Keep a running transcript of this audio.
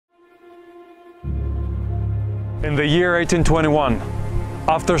In the year 1821,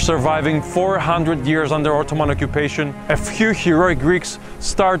 after surviving 400 years under Ottoman occupation, a few heroic Greeks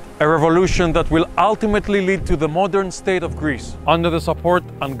start a revolution that will ultimately lead to the modern state of Greece. Under the support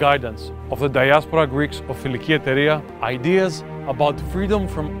and guidance of the diaspora Greeks of Φιλική Εταιρεία, ideas about freedom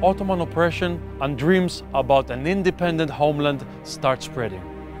from Ottoman oppression and dreams about an independent homeland start spreading.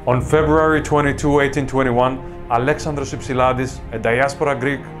 On February 22, 1821, Alexandros Ypsiladis, a diaspora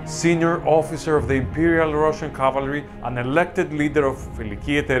Greek, senior officer of the Imperial Russian Cavalry, an elected leader of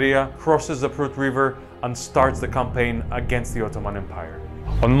Φιλική Εταιρεία, crosses the Prut River and starts the campaign against the Ottoman Empire.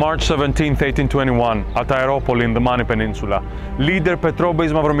 On March 17, 1821, at Aeropoli in the Mani Peninsula, leader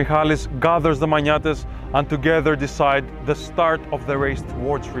Petrobes Mavromichalis gathers the Maniates and together decide the start of the race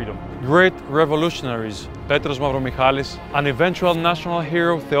towards freedom. Great revolutionaries, Petros Mavromichalis, and eventual national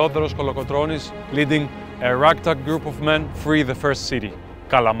hero Theodoros Kolokotronis, leading a ragtag group of men, free the first city,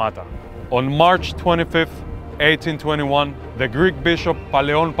 Kalamata. On March 25, 1821, the Greek bishop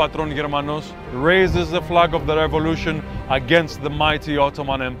Paleon Patron Germanos raises the flag of the revolution against the mighty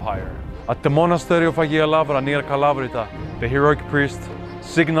Ottoman Empire. At the monastery of Agia Lavra near Kalavrita, the heroic priest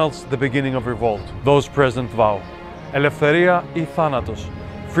signals the beginning of revolt. Those present vow, Eleftheria ή θάνατος,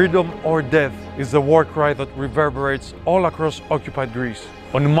 freedom or death, is the war cry that reverberates all across occupied Greece.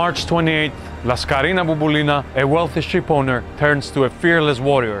 On March 28, Laskarina Bouboulina, a wealthy ship owner, turns to a fearless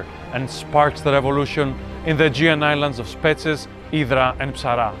warrior and sparks the revolution in the Aegean islands of Spetses, Hydra and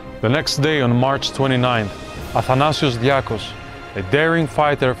Psara. The next day, on March 29, Athanasios Diakos, a daring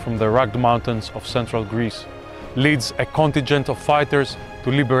fighter from the rugged mountains of central Greece, leads a contingent of fighters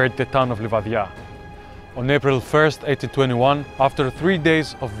to liberate the town of Livadia. On April 1, 1821, after 3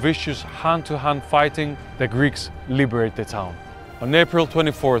 days of vicious hand-to-hand fighting, the Greeks liberate the town. On April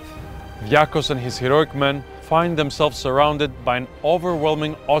 24th, Diakos and his heroic men find themselves surrounded by an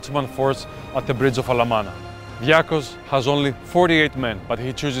overwhelming Ottoman force at the bridge of Alamana. Diakos has only 48 men, but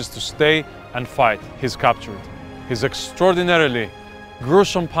he chooses to stay and fight. He's captured. His extraordinarily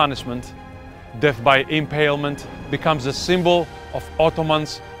gruesome punishment, death by impalement, becomes a symbol of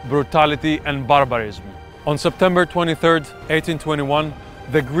Ottomans' brutality and barbarism. On September 23, 1821,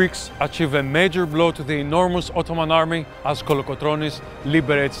 the Greeks achieve a major blow to the enormous Ottoman army as Kolokotronis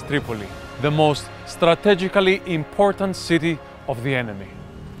liberates Tripoli, the most strategically important city of the enemy.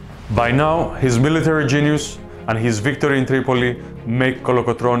 By now, his military genius and his victory in Tripoli make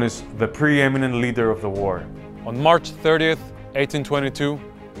Kolokotronis the preeminent leader of the war. On March 30, 1822,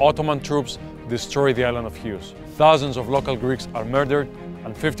 Ottoman troops destroy the island of Chios. Thousands of local Greeks are murdered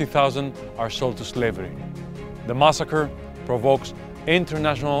and 50,000 are sold to slavery. The massacre provokes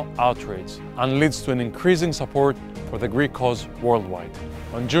international outrage and leads to an increasing support for the Greek cause worldwide.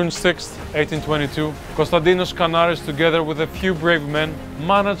 On June 6, 1822, Konstantinos Kanaris, together with a few brave men,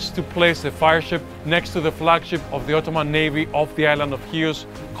 managed to place a fireship next to the flagship of the Ottoman Navy off the island of Chios,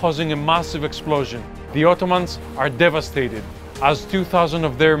 causing a massive explosion. The Ottomans are devastated, as 2,000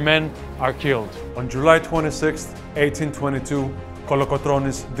 of their men are killed. On July 26, 1822,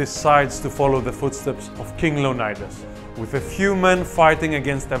 Kolokotronis decides to follow the footsteps of King Leonidas. With a few men fighting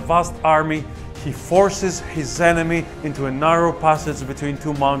against a vast army, he forces his enemy into a narrow passage between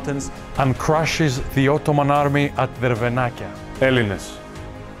two mountains and crushes the Ottoman army at Dervenakia. Hellenes,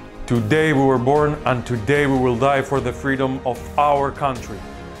 today we were born and today we will die for the freedom of our country,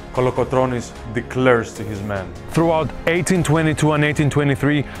 Kolokotronis declares to his men. Throughout 1822 and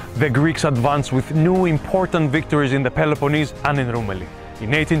 1823, the Greeks advanced with new important victories in the Peloponnese and in Roumeli.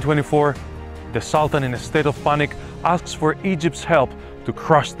 In 1824, the Sultan, in a state of panic, asks for Egypt's help to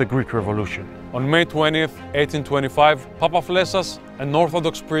crush the Greek revolution. On May 20th, 1825, Papaflessas, an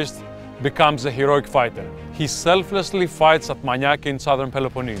Orthodox priest, becomes a heroic fighter. He selflessly fights at Maniaki in southern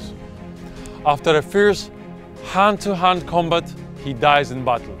Peloponnese. After a fierce hand-to-hand combat, he dies in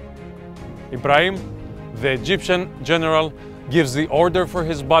battle. Ibrahim, the Egyptian general, gives the order for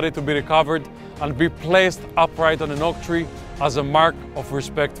his body to be recovered and be placed upright on an oak tree as a mark of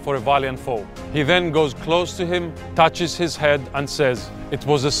respect for a valiant foe. He then goes close to him, touches his head and says, "It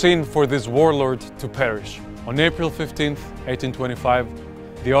was a sin for this warlord to perish." On April 15, 1825,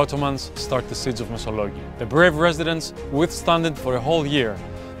 the Ottomans start the siege of Mesologi. The brave residents withstand it for a whole year,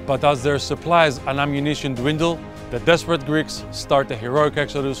 but as their supplies and ammunition dwindle, the desperate Greeks start a heroic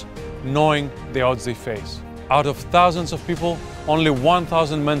exodus, knowing the odds they face. Out of thousands of people, only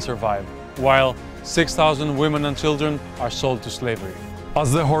 1,000 men survive, while 6,000 women and children are sold to slavery.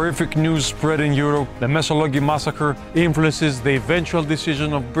 As the horrific news spread in Europe, the Mesologi massacre influences the eventual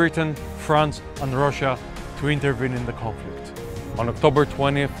decision of Britain, France and Russia to intervene in the conflict. On October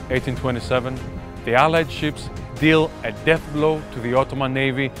 20, 1827, the Allied ships deal a death blow to the Ottoman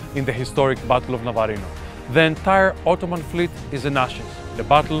Navy in the historic Battle of Navarino. the entire Ottoman fleet is in ashes. The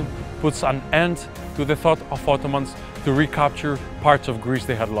battle puts an end to the thought of Ottomans to recapture parts of Greece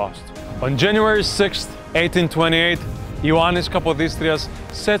they had lost. On January 6, 1828, Ioannis Kapodistrias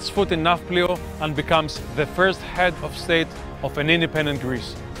sets foot in Nafplio and becomes the first head of state of an independent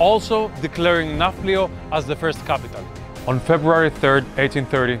Greece, also declaring Nafplio as the first capital. On February 3,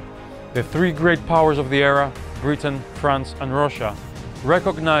 1830, the three great powers of the era, Britain, France, and Russia,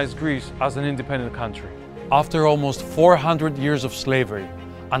 recognized Greece as an independent country. After almost 400 years of slavery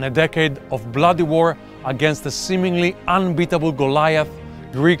and a decade of bloody war against the seemingly unbeatable Goliath,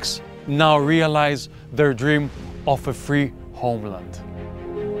 Greeks now realize their dream of a free homeland.